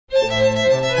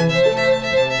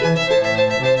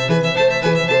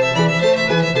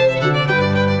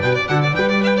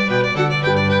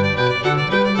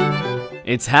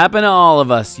It's happened to all of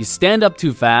us. You stand up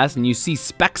too fast and you see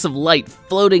specks of light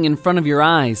floating in front of your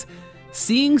eyes.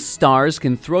 Seeing stars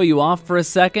can throw you off for a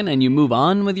second and you move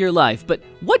on with your life. But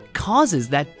what causes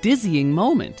that dizzying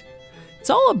moment? It's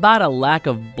all about a lack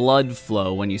of blood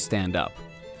flow when you stand up.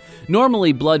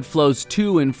 Normally, blood flows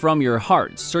to and from your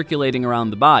heart, circulating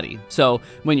around the body. So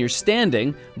when you're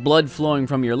standing, blood flowing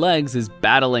from your legs is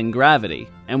battling gravity.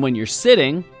 And when you're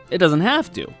sitting, it doesn't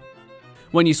have to.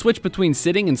 When you switch between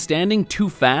sitting and standing too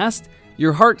fast,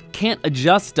 your heart can't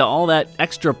adjust to all that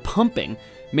extra pumping,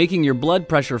 making your blood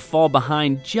pressure fall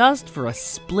behind just for a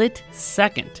split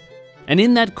second. And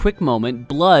in that quick moment,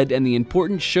 blood and the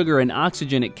important sugar and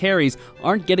oxygen it carries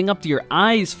aren't getting up to your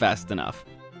eyes fast enough.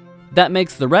 That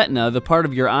makes the retina, the part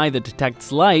of your eye that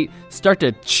detects light, start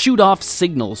to shoot off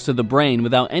signals to the brain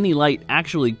without any light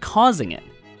actually causing it.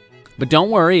 But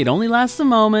don't worry, it only lasts a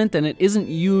moment and it isn't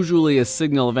usually a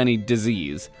signal of any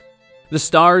disease. The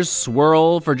stars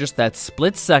swirl for just that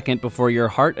split second before your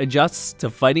heart adjusts to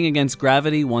fighting against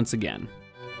gravity once again.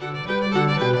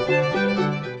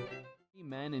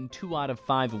 Men and 2 out of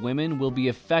 5 women will be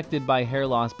affected by hair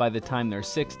loss by the time they're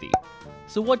 60.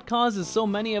 So what causes so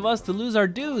many of us to lose our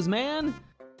dues, man?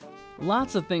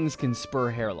 Lots of things can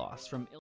spur hair loss, from